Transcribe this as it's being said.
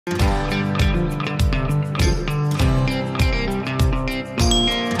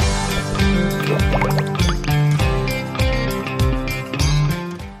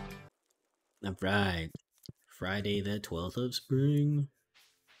Alright. Friday the 12th of spring.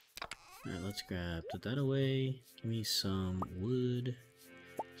 Alright, let's put that away. Give me some wood.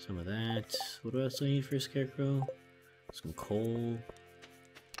 Some of that. What else do I need for a scarecrow? Some coal.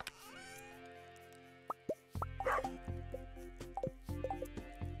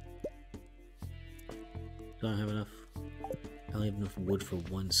 Don't have enough. I only have enough wood for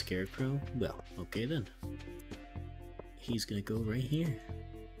one scarecrow. Well, okay then. He's gonna go right here.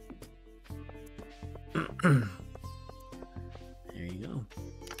 There you go.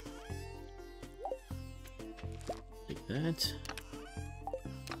 Take that.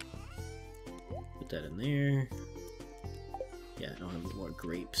 Put that in there. Yeah, I don't have any more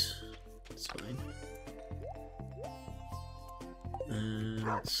grapes. That's fine.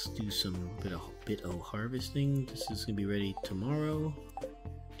 Let's do some bit of harvesting. This is gonna be ready tomorrow.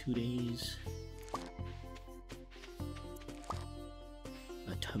 2 days.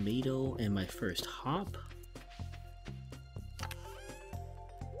 A tomato and my first hop.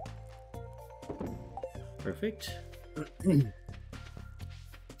 Perfect. Okay.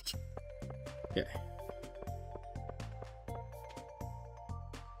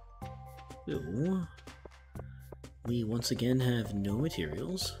 So, we once again have no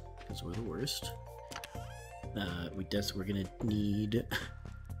materials because we're the worst. We're gonna need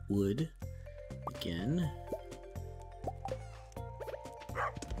wood again.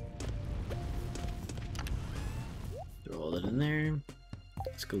 Throw all that in there.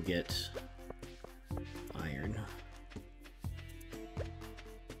 Let's go get iron.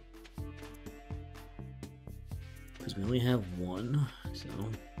 Because we only have one, so...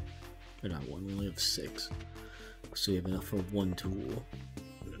 Or not one, we only have 6. So we have enough for one tool.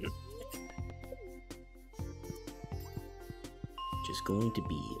 Which is going to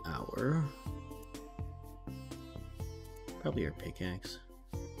be our... Probably our pickaxe.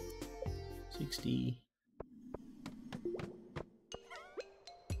 60...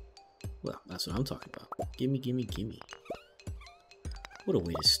 Well, that's what I'm talking about. Gimme, gimme, gimme. What a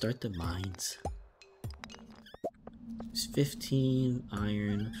way to start the mines. There's 15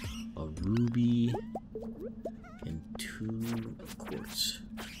 iron, a ruby, and 2 quartz.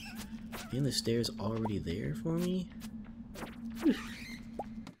 And the stairs already there for me? That's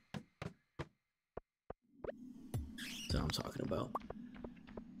what I'm talking about.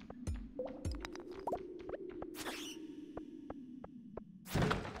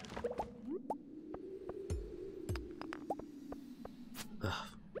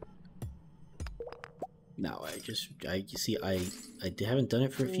 No, I haven't done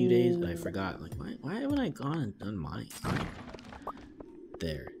it for a few days, and I forgot. Like, why haven't I gone and done mine?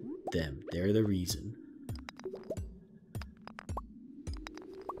 They're the reason.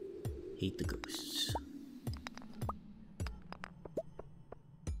 Hate the ghosts.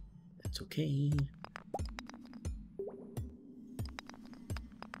 That's okay.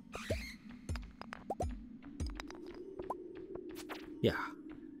 Yeah.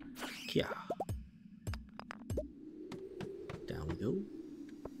 Yeah. Down we go.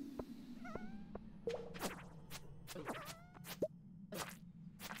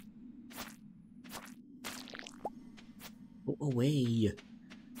 Go away.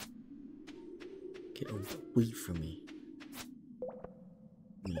 Get away from me.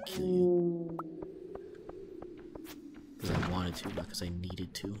 I'm gonna kill you. Because I wanted to, not because I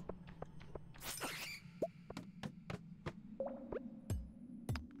needed to.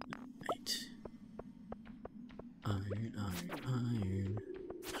 Right. Iron, iron, iron.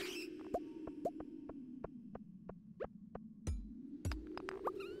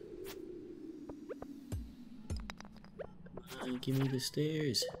 Come on, give me the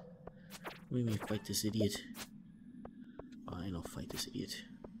stairs. Let me fight this idiot. Fine, I'll fight this idiot.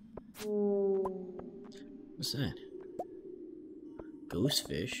 What's that? Ghost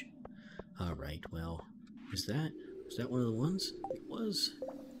fish? Alright, well, was that one of the ones? It was.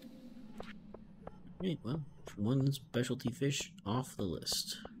 Right, well, one specialty fish off the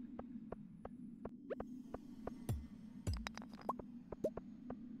list.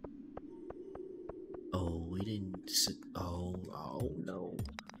 Oh, we didn't sit. Oh no.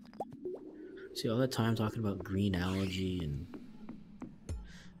 See, all that time talking about green algae and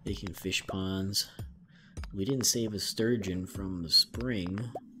making fish ponds. We didn't save a sturgeon from the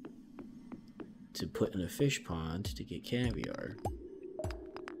spring to put in a fish pond to get caviar.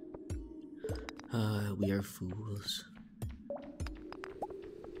 We are fools.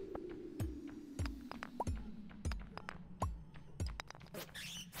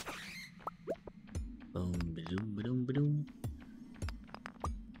 Boom, ba-doom, ba-doom, ba-doom.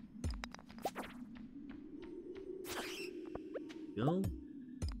 Go.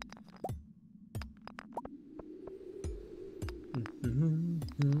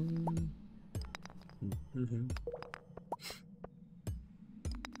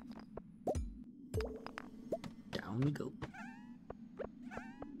 Down we go.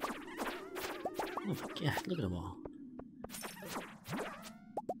 Oh my god, look at them all.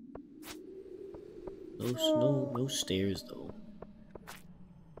 No stairs though.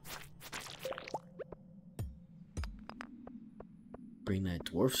 Bring that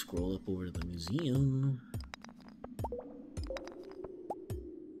dwarf scroll up over to the museum.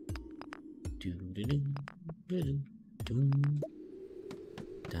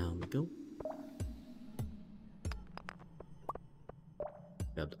 Down we go.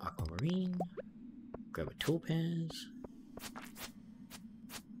 Grab the aquamarine. Grab a topaz.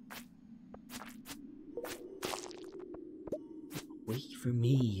 Wait for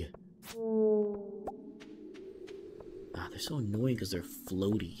me. Ah, they're so annoying because they're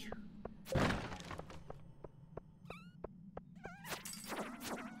floaty.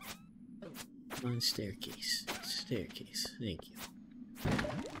 Come on, staircase. Staircase. Thank you.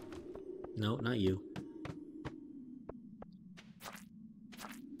 No, not you.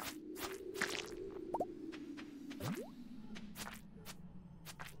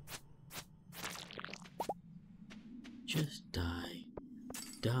 Just die.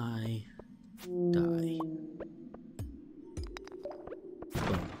 Die. Die.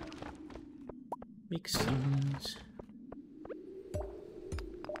 Boom. Makes sense.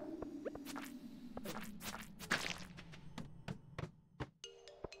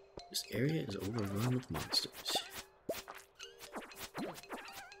 This area is overrun with monsters.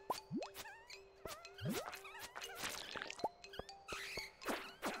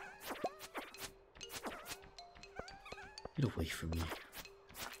 Get away from me.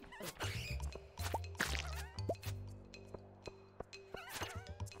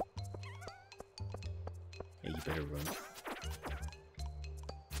 Yeah, you better run.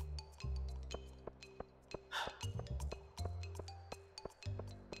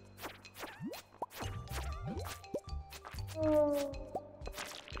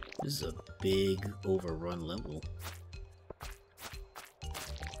 This is a big overrun level.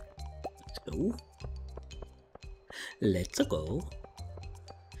 Let's go. Let's go.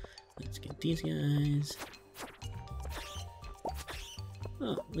 Let's get these guys.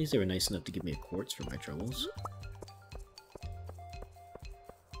 Oh, at least they were nice enough to give me a quartz for my troubles.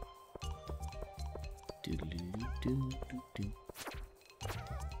 Doo-doo-doo-doo-doo-doo.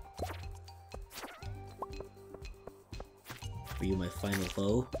 Were you my final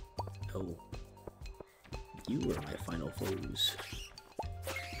foe? No. You were my final foes.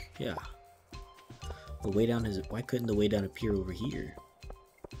 Yeah. The way down is. Why couldn't the way down appear over here?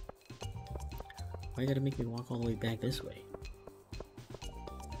 Why you gotta make me walk all the way back this way?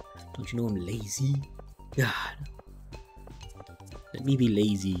 Don't you know I'm lazy? God. Let me be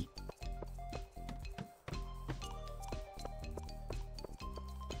lazy.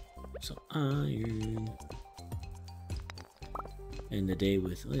 So iron. End the day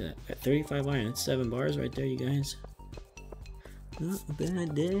with, look at that, got 35 iron. That's 7 bars right there, you guys. Not a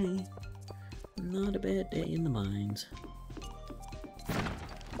bad day. Not a bad day in the mines.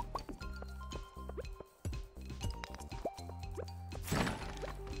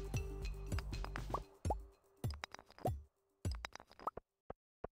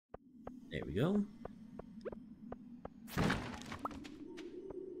 There we go.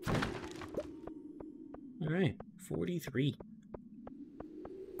 Alright, 43.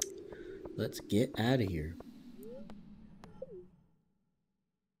 Let's get out of here.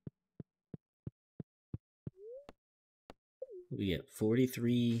 We get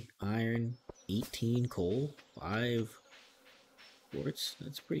 43 iron, 18 coal, 5 quartz.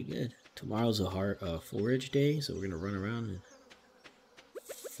 That's pretty good. Tomorrow's a forage day, so we're gonna run around and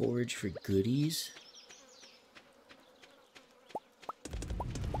forage for goodies.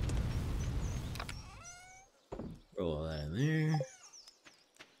 Throw all that in there.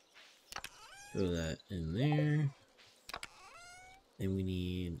 Throw that in there. Then we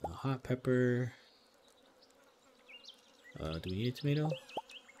need a hot pepper. Do we need a tomato?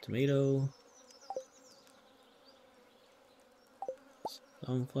 Tomato.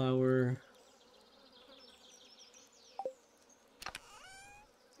 Sunflower.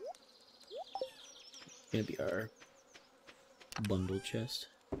 Gonna be our bundle chest.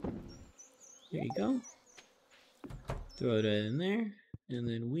 There you go. Throw that in there. And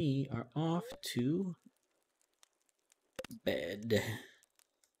then we are off to bed.